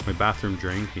My bathroom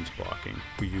drain keeps blocking.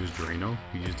 We used Drano,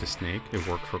 we used a snake, it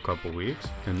worked for a couple weeks,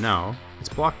 and now it's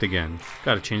blocked again.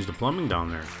 Gotta change the plumbing down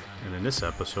there. And in this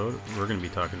episode, we're going to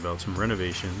be talking about some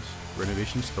renovations,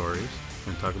 renovation stories,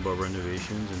 and talk about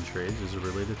renovations and trades as it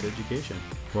related to education.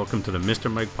 Welcome to the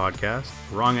Mr. Mike Podcast,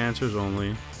 Wrong Answers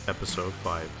Only, Episode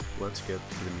 5. Let's get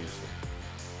to the music.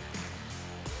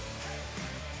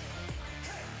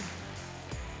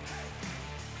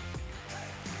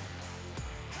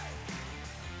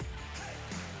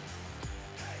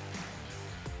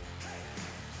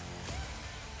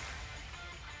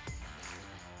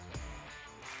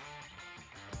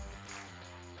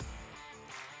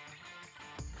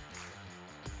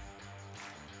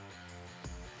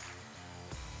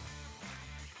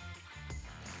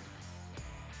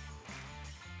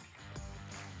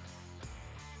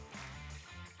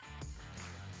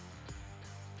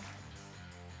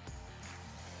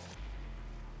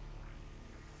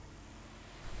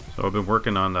 So I've been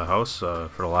working on the house for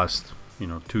the last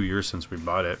 2 years since we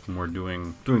bought it, and we're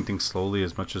doing things slowly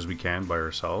as much as we can by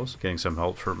ourselves, getting some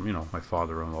help from my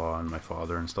father-in-law and my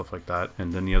father and stuff like that.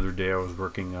 And then the other day I was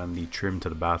working on the trim to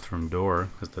the bathroom door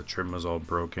because the trim was all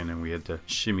broken, and we had to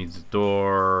shimmy the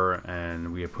door,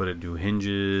 and we had put it new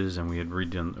hinges, and we had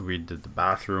redid the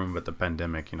bathroom, but the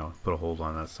pandemic put a hold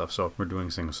on that stuff. So we're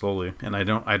doing things slowly, and I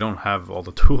don't have all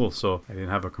the tools, so I didn't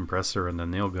have a compressor and a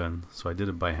nail gun, so I did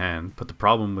it by hand. But the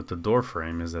problem with the door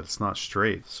frame is that it's not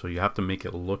straight, so you have to make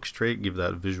it look straight, give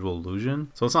that visual illusion.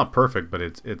 So it's not perfect, but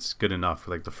it's good enough.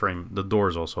 Like the door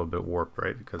is also a bit warped,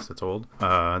 right, because it's old.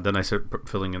 Then I started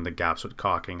filling in the gaps with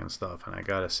caulking and stuff, and I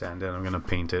got to sand it. I'm gonna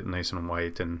paint it nice and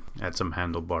white and add some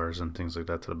handlebars and things like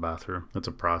that to the bathroom. That's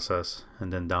a process.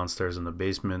 And then downstairs in the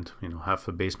basement, half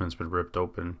the basement's been ripped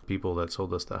open. People that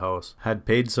sold us the house had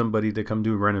paid somebody to come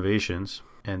do renovations,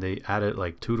 and they added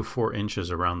like 2 to 4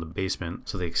 inches around the basement.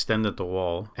 So they extended the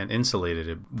wall and insulated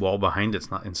it. Wall behind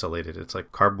it's not insulated. It's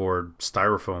like cardboard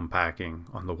styrofoam packing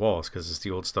on the walls because it's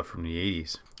the old stuff from the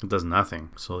 80s. It does nothing.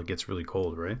 So it gets really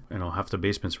cold, right? Half the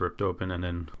basement's ripped open, and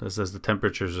then as the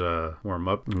temperatures warm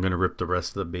up, I'm gonna rip the rest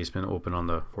of the basement open on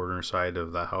the corner side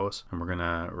of the house, and we're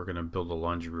gonna build a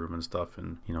laundry room and stuff.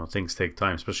 And things take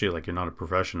time, especially like you're not a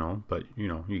professional, but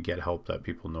you get help that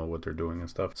people know what they're doing and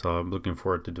stuff. So I'm looking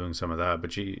forward to doing some of that.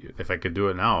 But if I could do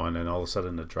it now and then all of a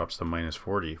sudden it drops to minus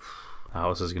 40, the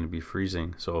house is going to be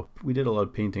freezing. So we did a lot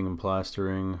of painting and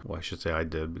plastering. Well, I should say I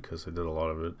did, because I did a lot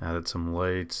of it. Added some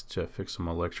lights, to fix some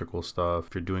electrical stuff.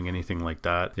 If you're doing anything like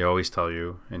that, they always tell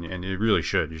you, and you really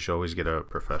should. You should always get a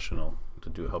professional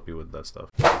to help you with that stuff.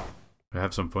 I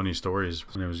have some funny stories.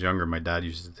 When I was younger, my dad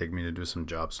used to take me to do some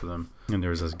jobs with him. And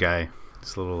there was this guy,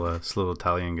 this little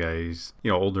Italian guy. He's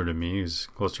older than me. He's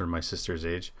closer to my sister's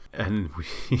age. And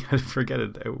I forget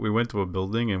it. We went to a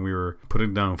building and we were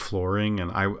putting down flooring, and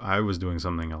I was doing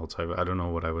something else. I don't know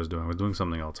what I was doing. I was doing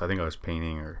something else. I think I was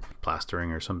painting or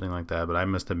plastering or something like that. But I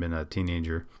must have been a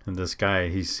teenager. And this guy,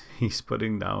 he's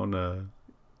putting down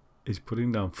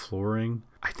flooring.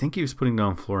 I think he was putting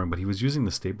down flooring, but he was using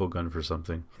the staple gun for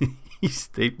something. He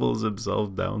staples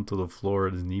himself down to the floor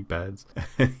at his knee pads,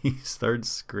 and he starts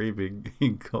screaming. He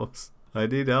goes, "I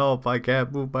need help. I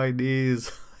can't move my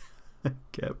knees. I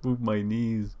can't move my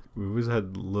knees." We always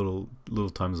had little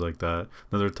times like that.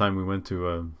 Another time we went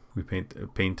to we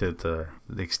painted the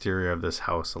exterior of this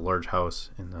house, a large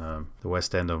house in the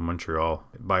west end of Montreal.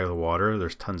 By the water,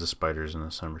 there's tons of spiders in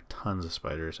the summer, tons of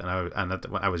spiders. And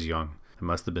I was young. I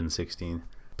must have been 16.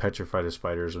 Petrified of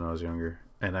spiders when I was younger.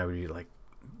 And I would be like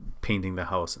painting the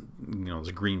house, and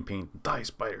there's green paint, die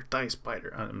spider,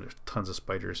 and there's tons of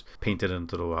spiders painted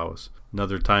into the house.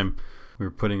 Another time we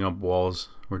were putting up walls.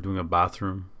 We're doing a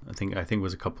bathroom. I think it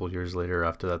was a couple of years later.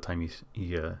 After that time,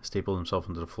 he stapled himself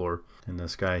into the floor. And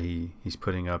this guy, he's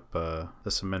putting up the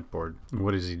cement board. And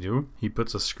what does he do? He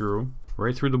puts a screw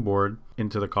right through the board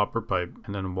into the copper pipe,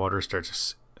 and then water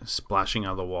starts splashing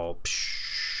out of the wall. Psh,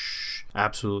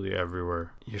 absolutely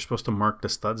everywhere. You're supposed to mark the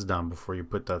studs down before you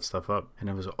put that stuff up. And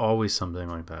it was always something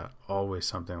like that. Always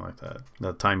something like that.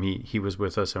 That time he was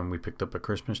with us and we picked up a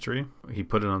Christmas tree. He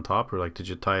put it on top. We're like, "Did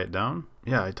you tie it down?"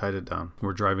 "Yeah, I tied it down."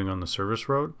 We're driving on the service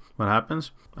road. What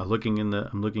happens? I'm looking in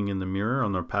the mirror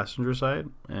on our passenger side,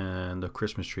 and the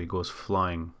Christmas tree goes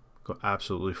flying. Go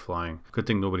absolutely flying. Good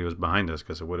thing nobody was behind us,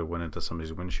 because it would have went into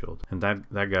somebody's windshield. And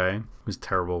that guy was a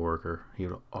terrible worker. He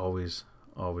would always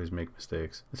make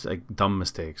mistakes. It's like dumb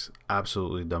mistakes,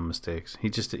 absolutely dumb mistakes. He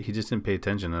just didn't pay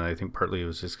attention, and I think partly it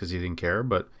was just because he didn't care,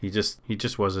 but he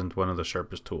just wasn't one of the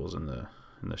sharpest tools in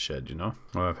the shed,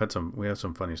 Well, we have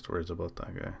some funny stories about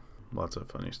that guy. Lots of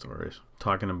funny stories.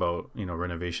 Talking about,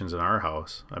 renovations in our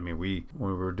house. I mean, when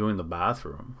we were doing the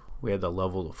bathroom, we had to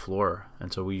level the floor.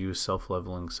 And so we used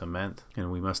self-leveling cement,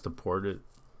 and we must have poured it.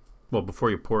 Well, before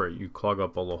you pour it, you clog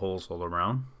up all the holes all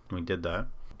around. We did that.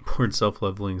 Poured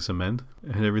self-leveling cement,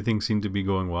 and everything seemed to be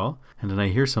going well. And then I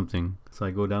hear something. So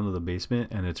I go down to the basement,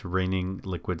 and it's raining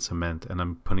liquid cement. And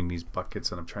I'm putting these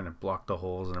buckets, and I'm trying to block the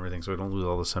holes and everything so I don't lose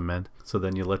all the cement. So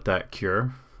then you let that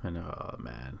cure. And oh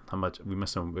man, how much we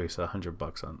must have wasted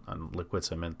 $100 on liquid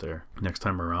cement there. Next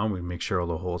time around, we make sure all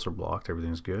the holes are blocked,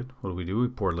 everything's good. What do? We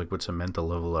poured liquid cement to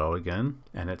level it out again,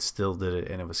 and it still did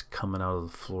it, and it was coming out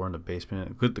of the floor in the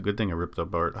basement. The good thing I ripped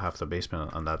apart half the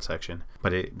basement on that section,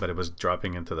 but it was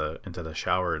dropping into the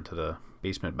shower, into the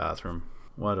basement bathroom.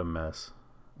 What a mess.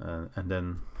 And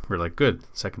then we're like, good.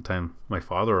 Second time my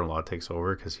father-in-law takes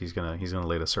over, because he's gonna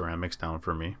lay the ceramics down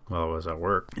for me while I was at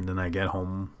work. And then I get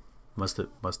home. Must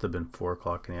have been 4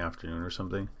 o'clock in the afternoon or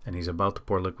something, and he's about to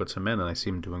pour liquid cement, and I see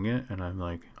him doing it, and I'm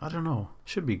like, I don't know,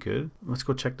 should be good. Let's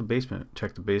go check the basement.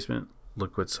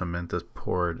 Liquid cement is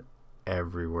poured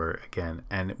everywhere again,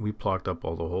 and we blocked up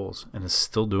all the holes, and it's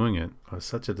still doing it. It was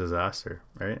such a disaster,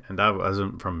 right? And that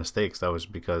wasn't from mistakes. That was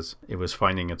because it was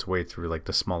finding its way through like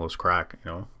the smallest crack,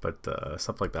 but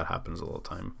stuff like that happens all the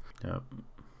time. Yeah.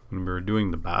 When we were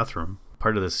doing the bathroom,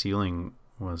 part of the ceiling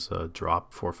was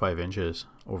dropped 4 or 5 inches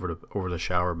over the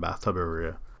shower bathtub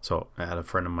area. So I had a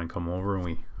friend of mine come over, and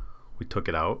we took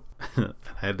it out. And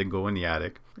I had to go in the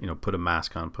attic, put a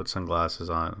mask on, put sunglasses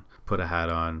on, put a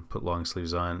hat on, put long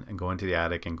sleeves on, and go into the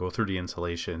attic and go through the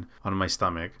insulation on my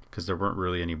stomach, because there weren't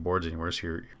really any boards anywhere,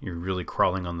 so you're really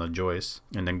crawling on the joists,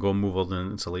 and then go move all the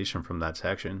insulation from that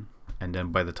section. And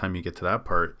then by the time you get to that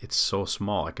part, it's so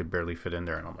small I could barely fit in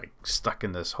there, and I'm like stuck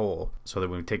in this hole. So that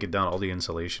when we take it down, all the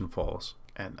insulation falls.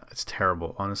 And it's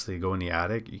terrible. Honestly, go in the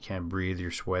attic, you can't breathe,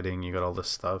 you're sweating, you got all this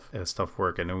stuff. And it's tough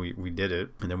work. I know we did it,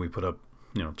 and then we put up,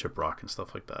 chip rock and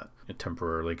stuff like that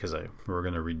temporarily, because we were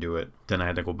going to redo it. Then I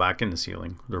had to go back in the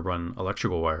ceiling to run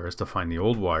electrical wires to find the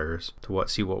old wires to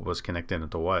see what was connected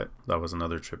into what. That was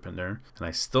another trip in there. And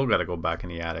I still got to go back in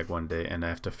the attic one day, and I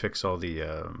have to fix all the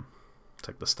it's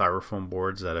like the styrofoam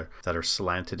boards that are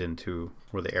slanted into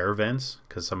where the air vents,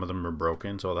 because some of them are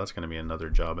broken. So that's going to be another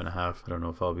job and a half. I don't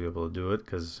know if I'll be able to do it,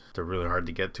 because they're really hard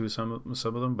to get to, some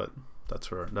of them, but that's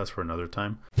for another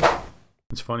time.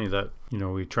 It's funny that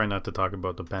we try not to talk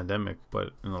about the pandemic,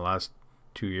 but in the last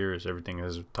 2 years, everything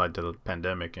is tied to the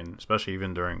pandemic, and especially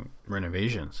even during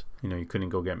renovations. You couldn't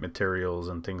go get materials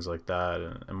and things like that,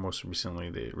 and most recently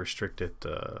they restricted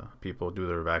people due to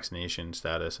their vaccination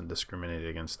status and discriminated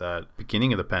against that.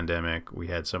 Beginning of the pandemic, we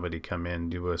had somebody come in,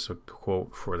 do us a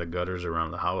quote for the gutters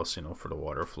around the house, for the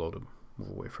water flow to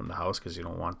move away from the house, because you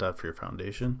don't want that for your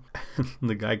foundation.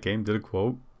 The guy came, did a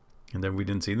quote, and then we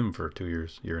didn't see them for 2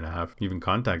 years, year and a half. Even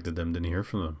contacted them, didn't hear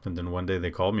from them. And then one day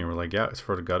they called me and were like, yeah, it's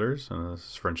for the gutters. And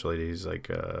this French lady's like,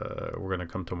 we're going to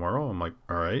come tomorrow. I'm like,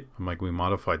 all right. I'm like, we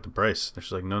modified the price. And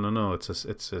she's like, no, it's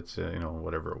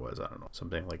whatever it was. I don't know,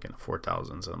 something like in the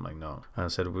 4,000s. And I'm like, no.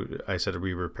 I said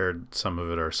we repaired some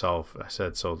of it ourselves. I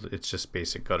said, so it's just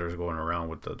basic gutters going around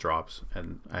with the drops.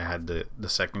 And I had the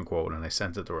second quote, and I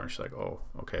sent it to her, and she's like, oh,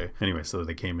 okay. Anyway, so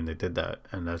they came and they did that.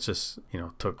 And that's just,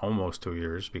 took almost 2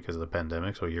 years because of the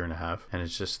pandemic, so a year and a half. And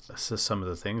it's just some of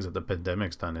the things that the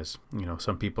pandemic's done is,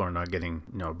 some people are not getting,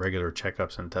 regular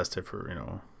checkups and tested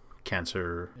for,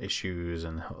 cancer issues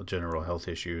and general health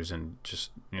issues, and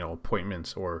just,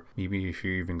 appointments, or maybe if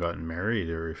you even gotten married,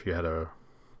 or if you had a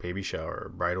baby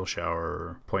shower, bridal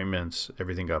shower, appointments,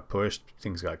 everything got pushed,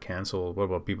 things got canceled. What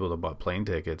about people that bought plane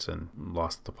tickets and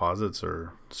lost deposits,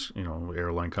 or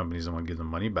airline companies don't want to give them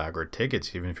money back, or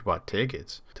tickets, even if you bought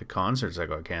tickets to concerts that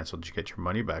got canceled, you get your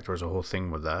money back? There was a whole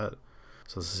thing with that.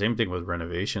 So it's the same thing with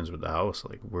renovations with the house.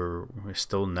 Like we're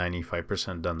still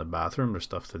 95% done the bathroom. There's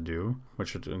stuff to do,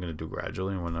 which I'm going to do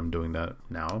gradually when I'm doing that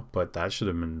now, but that should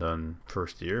have been done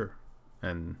first year.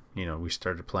 And, we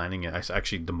started planning it. I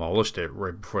actually demolished it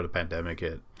right before the pandemic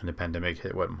hit. And the pandemic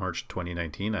hit, March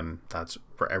 2019? And that's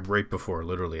right before,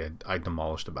 literally, I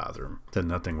demolished the bathroom. Then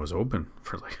nothing was open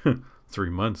for like 3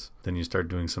 months. Then you start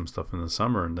doing some stuff in the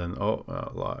summer, and then,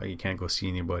 you can't go see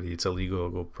anybody. It's illegal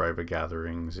to go private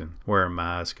gatherings and wear a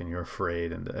mask, and you're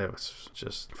afraid. And it was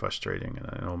just frustrating. And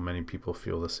I know many people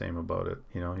feel the same about it.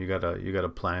 You gotta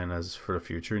plan as for the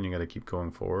future, and you gotta keep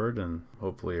going forward, and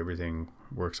hopefully everything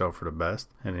works out for the best.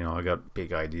 And I got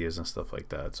big ideas and stuff like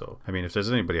that. So I mean, if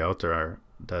there's anybody out there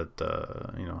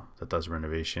that does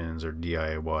renovations or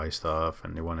DIY stuff,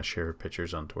 and they want to share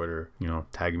pictures on Twitter,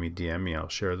 tag me, DM me, I'll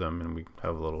share them, and we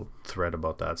have a little thread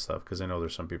about that stuff, because I know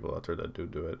there's some people out there that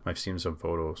do it. I've seen some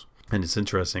photos, and it's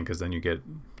interesting because then you get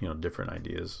different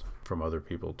ideas from other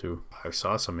people too. I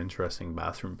saw some interesting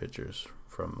bathroom pictures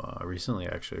from recently,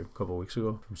 actually a couple weeks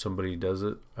ago, from somebody who does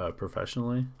it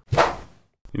professionally.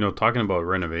 Talking about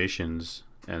renovations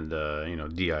and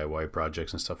DIY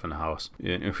projects and stuff in the house.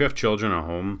 If you have children at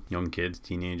home, young kids,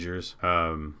 teenagers,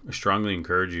 I strongly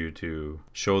encourage you to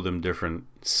show them different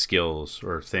skills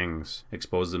or things,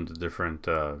 expose them to different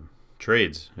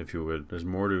trades, if you would. There's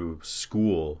more to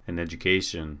school and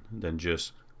education than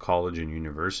just college and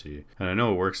university. And I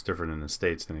know it works different in the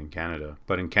States than in Canada,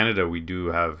 but in Canada we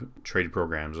do have trade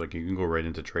programs. Like, you can go right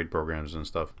into trade programs and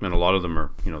stuff, and a lot of them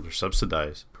are they're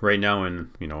subsidized. Right now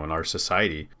in our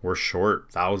society, we're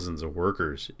short thousands of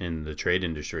workers in the trade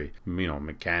industry,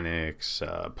 mechanics,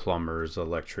 plumbers,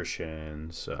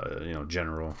 electricians,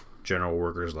 general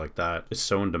workers like that. It's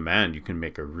so in demand. You can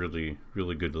make a really,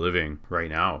 really good living right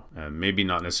now, and maybe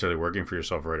not necessarily working for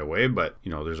yourself right away, but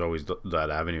there's always that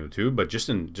avenue too. But just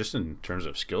in terms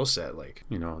of skill set,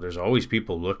 there's always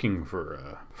people looking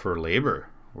for labor.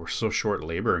 We're so short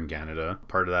labor in Canada.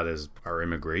 Part of that is our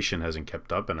immigration hasn't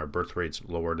kept up, and our birth rate's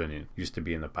lower than it used to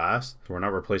be in the past. So we're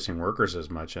not replacing workers as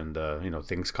much, and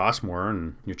things cost more,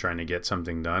 and you're trying to get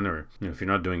something done, or if you're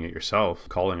not doing it yourself,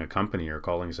 calling a company or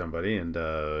calling somebody, and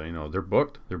they're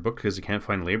booked because they can't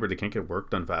find labor. They can't get work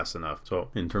done fast enough. So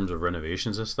in terms of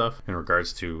renovations and stuff, in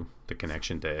regards to the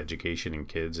connection to education and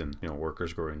kids and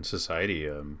workers growing in society,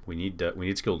 we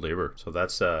need skilled labor. So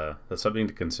that's something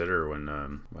to consider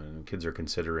when kids are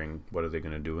considering what are they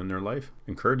going to do in their life.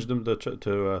 Encourage them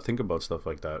to think about stuff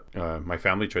like that. My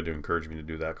family tried to encourage me to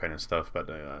do that kind of stuff, but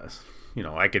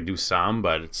I could do some,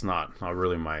 but it's not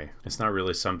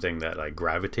really something that I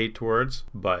gravitate towards.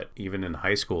 But even in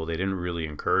high school, they didn't really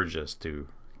encourage us to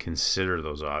consider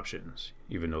those options,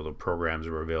 even though the programs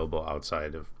were available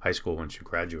outside of high school once you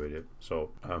graduated.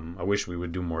 So I wish we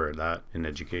would do more of that in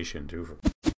education too.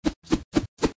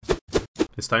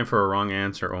 It's time for a wrong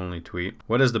answer only tweet.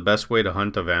 What is the best way to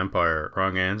hunt a vampire?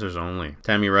 Wrong answers only.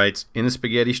 Tammy writes, in a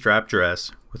spaghetti strap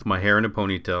dress with my hair in a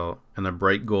ponytail and a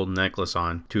bright gold necklace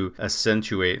on to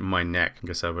accentuate my neck. I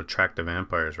guess that would attract the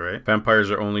vampires, right?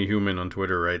 Vampires are only human on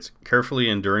Twitter writes, carefully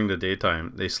and during the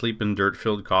daytime, they sleep in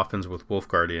dirt-filled coffins with wolf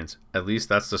guardians. At least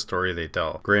that's the story they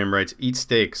tell. Graham writes, eat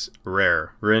steaks,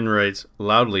 rare. Rin writes,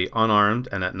 loudly, unarmed,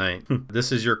 and at night.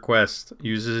 This is your quest,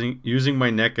 using my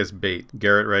neck as bait.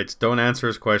 Garrett writes, don't answer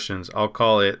his questions. I'll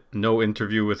call it no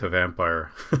interview with a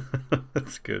vampire.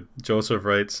 That's good. Joseph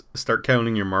writes, start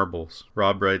counting your marbles.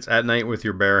 Rob writes, at night with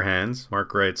your bare hands.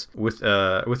 Mark writes, with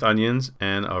onions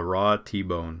and a raw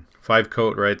T-bone. Five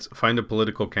Coat writes, find a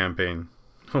political campaign.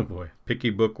 Oh boy. Picky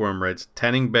Bookworm writes,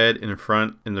 tanning bed in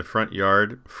the front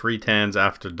yard, free tans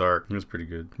after dark. That's pretty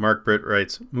good. Mark Britt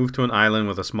writes, move to an island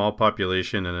with a small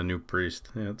population and a new priest.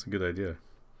 Yeah, that's a good idea.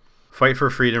 Fight for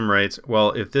Freedom writes,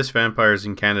 well, if this vampire is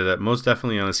in Canada, most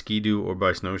definitely on a ski-doo or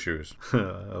by snowshoes.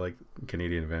 I like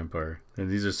Canadian vampire. And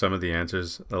these are some of the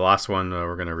answers. The last one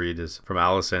we're going to read is from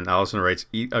Allison. Allison writes,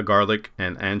 eat a garlic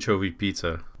and anchovy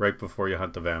pizza right before you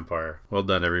hunt the vampire. Well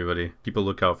done, everybody. Keep a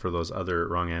lookout for those other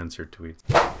wrong answer tweets.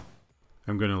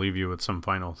 I'm going to leave you with some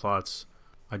final thoughts.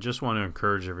 I just want to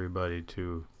encourage everybody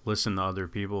to listen to other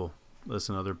people,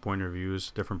 listen to other point of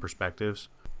views, different perspectives.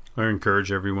 I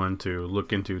encourage everyone to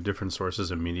look into different sources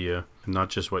of media, not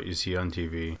just what you see on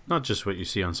TV, not just what you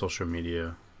see on social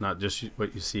media, not just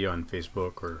what you see on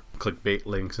Facebook or clickbait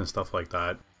links and stuff like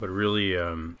that, but really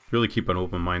keep an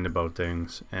open mind about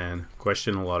things and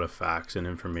question a lot of facts and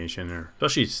information, or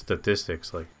especially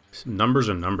statistics. Like, numbers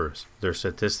are numbers. They're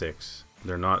statistics.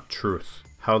 They're not truth.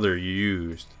 How they're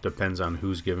used depends on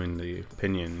who's giving the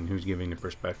opinion and who's giving the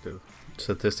perspective.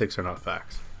 Statistics are not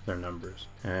facts. Their numbers.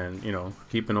 And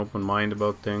keep an open mind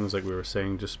about things, like we were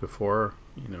saying just before.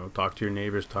 Talk to your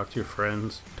neighbors, talk to your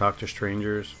friends, talk to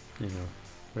strangers.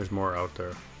 There's more out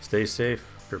there. Stay safe.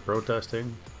 If you're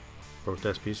protesting,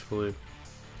 protest peacefully.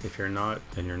 If you're not,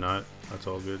 then you're not. That's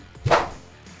all good.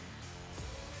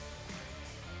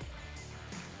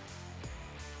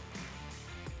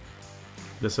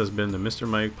 This has been the Mr.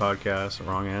 Mike podcast,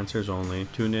 Wrong Answers Only.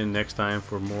 Tune in next time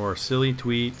for more silly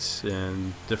tweets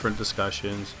and different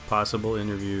discussions, possible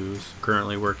interviews.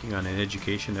 Currently working on an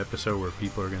education episode where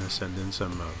people are going to send in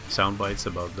some sound bites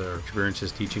about their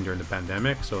experiences teaching during the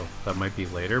pandemic. So that might be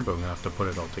later, but we're going to have to put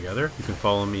it all together. You can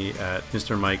follow me at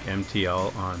Mr. Mike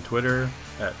MTL on Twitter,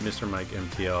 at Mr. Mike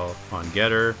MTL on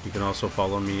Getter. You can also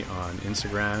follow me on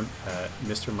Instagram at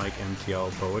Mr. Mike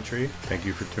MTL Poetry. Thank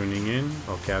you for tuning in.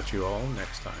 I'll catch you all next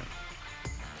next time.